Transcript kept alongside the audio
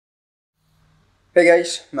Hey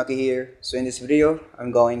guys, Maki here. So in this video,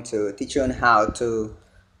 I'm going to teach you on how to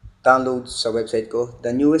download sa website ko.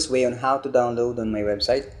 The newest way on how to download on my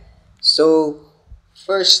website. So,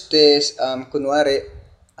 first is, kunwari,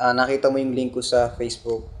 nakita mo yung link ko sa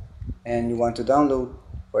Facebook and you want to download.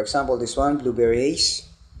 For example, this one, Blueberry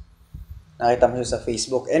Haze. Nakita mo siya sa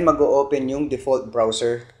Facebook and mag-o-open yung default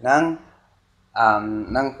browser ng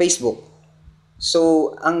Facebook. So,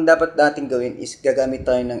 ang dapat natin gawin is gagamit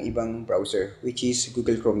tayo ng ibang browser, which is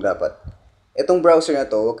Google Chrome dapat. Itong browser na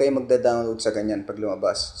to, huwag kayo magda-download sa ganyan pag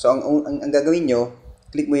lumabas. So, ang gagawin nyo,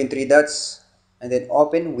 click mo yung 3 dots, and then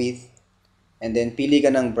open with, and then pili ka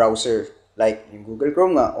ng browser, like yung Google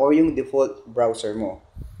Chrome nga, or yung default browser mo.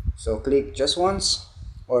 So, click just once,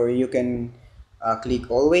 or you can click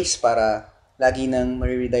always para lagi nang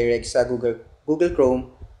mariredirect sa Google Chrome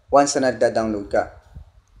once na nagda-download ka.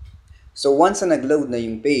 So, once na nag-load na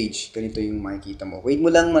yung page, ganito yung makikita mo. Wait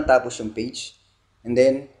mo lang matapos yung page. And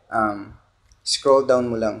then, scroll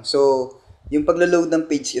down mo lang. So, yung paglo-load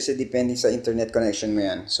ng page kasi depende sa internet connection mo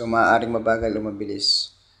yan. So, maaaring mabagal o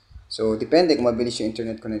mabilis. So, depende kung mabilis yung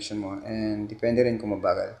internet connection mo. And depende rin kung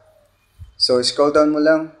mabagal. So, scroll down mo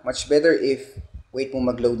lang. Much better if wait mo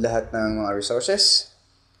mag-load lahat ng mga resources.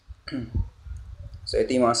 So,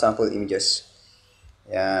 ito yung mga sample images.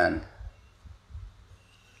 Yan.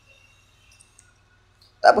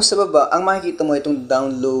 Tapos sa baba, ang makikita mo itong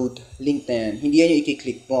download link na yan. Hindi yan yung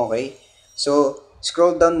i-click mo, okay? So,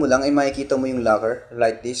 scroll down mo lang ay makikita mo yung locker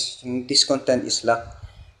like this. Yung this content is locked.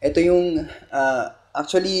 Ito yung,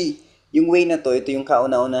 actually, yung way na to, ito yung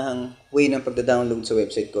kauna-unahang way ng pagda-download sa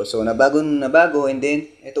website ko. So, nabago and then,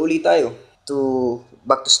 ito ulit tayo.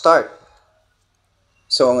 Back to start.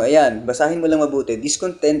 So, ayan, basahin mo lang mabuti. This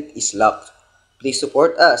content is locked. Please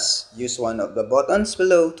support us. Use one of the buttons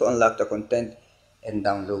below to unlock the content and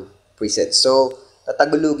download presets. So,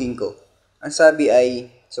 tatagulugin ko. Ang sabi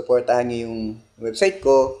ay, supportahan nyo yung website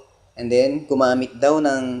ko and then, gumamit daw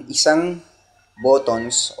ng isang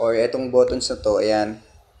buttons or etong buttons na to, ayan,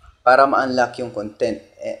 para ma-unlock yung content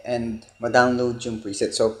and ma-download yung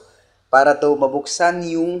preset. So, para to mabuksan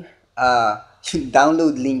yung, yung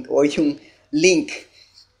download link or yung link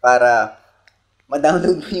para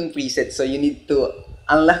ma-download mo yung preset. So, you need to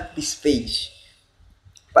unlock this page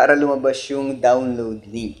para lumabas yung download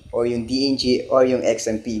link or yung DNG or yung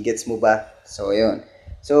XMP. Gets mo ba? So, yun.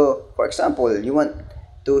 So, for example, you want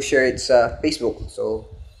to share it sa Facebook. So,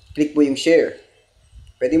 click mo yung share.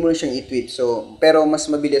 Pwede mo rin siyang i-tweet. So, pero mas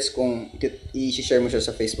mabilis kung i-share mo siya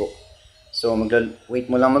sa Facebook. So, wait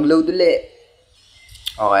mo lang mag-load ulit.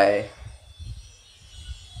 Okay.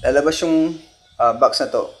 Lalabas yung box na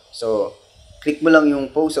to. So, click mo lang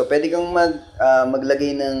yung post. So, pwede kang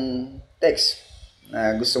maglagay ng text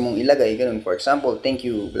na gusto mong ilagay, ganun. For example, thank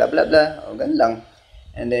you, blah blah blah, o ganun lang.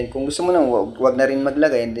 And then, kung gusto mo na, wag na rin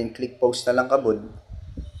maglagay, and then click post na lang kabod.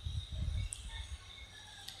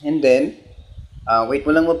 And then, wait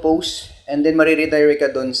mo lang ma-post, and then mariredirect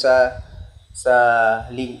ka dun sa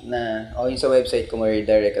link na, o yung sa website ko,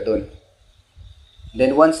 mariredirect ka dun.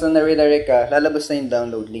 Then, once na na-redirect ka, lalabas na yung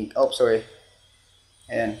download link. Oh, sorry.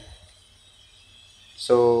 Ayan.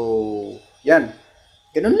 So, yan.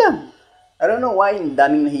 Ganun lang. I don't know why yung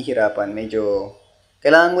daming nahihirapan. Medyo,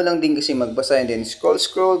 kailangan mo lang din kasi magbasa and then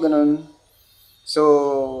scroll, ganun.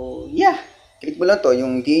 So, yeah. Click mo lang to,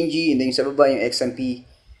 yung DNG, and then sa baba yung XMP.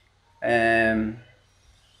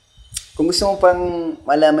 Kung gusto mo pang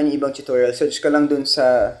malaman yung ibang tutorial, search ka lang dun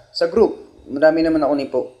sa group. Marami naman ako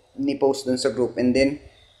ni-post dun sa group. And then,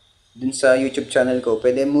 dun sa YouTube channel ko,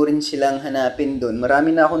 pwede mo rin silang hanapin dun.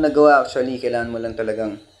 Marami na ako nagawa actually. Kailangan mo lang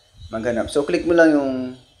talagang maghanap. So, click mo lang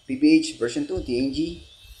yung PPH version 2, TNG.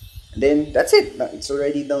 And then, that's it. It's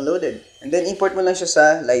already downloaded. And then, import mo lang siya sa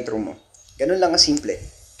Lightroom mo. Ganun lang kasimple.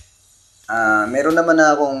 Meron naman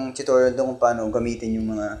na akong tutorial doon kung paano gamitin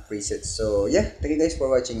yung mga presets. So, yeah. Thank you guys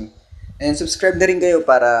for watching. And subscribe na rin kayo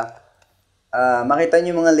para makita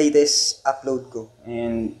nyo yung mga latest upload ko.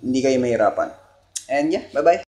 And hindi kayo mahirapan. And yeah, bye-bye.